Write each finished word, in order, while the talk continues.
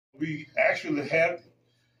We actually had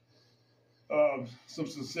some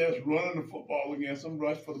success running the football against them,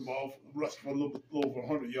 rushed for the ball, rushed for a little bit over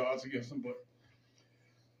 100 yards against them. But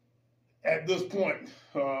at this point,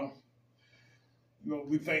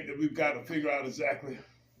 we think that we've got to figure out exactly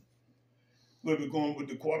where we're going with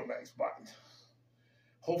the quarterback spot.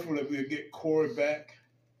 Hopefully we'll get Corey back,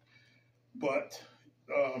 but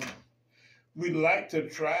we'd like to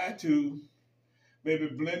try to maybe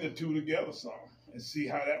blend the two together some and see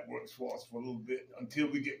how that works for us for a little bit until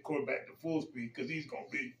we get Corey back to full speed, because he's going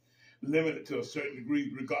to be limited to a certain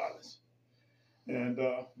degree regardless. And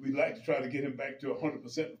we'd like to try to get him back to 100%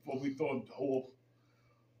 before we throw the whole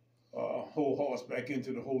horse back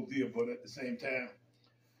into the whole deal. But at the same time,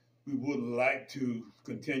 we would like to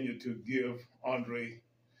continue to give Andre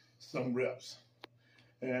some reps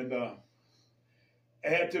and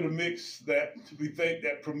add to the mix that we think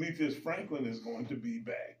that Prometheus Franklin is going to be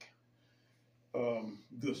back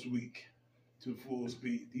this week to full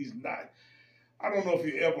speed. He's not. I don't know if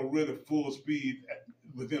you're ever really full speed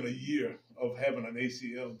within a year of having an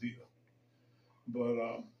ACL deal,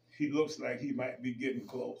 but he looks like he might be getting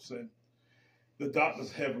close, and the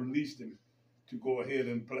doctors have released him to go ahead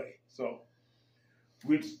and play. So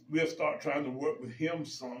we'll start trying to work with him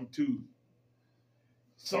some too,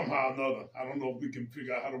 somehow or another. I don't know if we can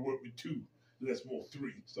figure out how to work with two, less more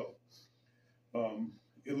three. So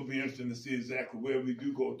it'll be interesting to see exactly where we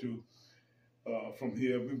do go to from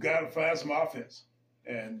here. We've got to find some offense,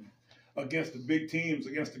 and against the big teams,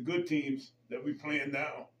 against the good teams that we're playing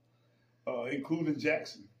now, including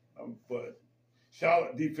Jackson. But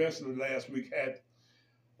Charlotte defensively last week had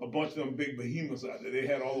a bunch of them big behemoths out there. They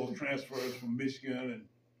had all those transfers from Michigan and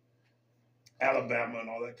Alabama and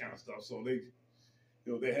all that kind of stuff. So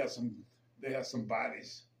they have some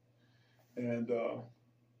bodies, and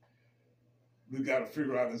we've got to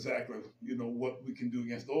figure out exactly what we can do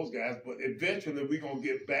against those guys. But eventually we're gonna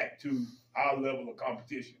get back to our level of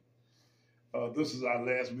competition. This is our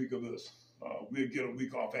last week of this. We'll get a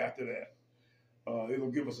week off after that.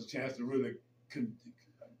 It'll give us a chance to really,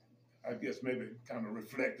 I guess, maybe kind of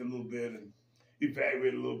reflect a little bit and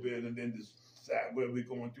evaluate a little bit, and then decide where we're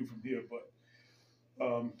going to from here. But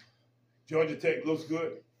Georgia Tech looks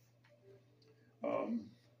good.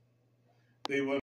 They were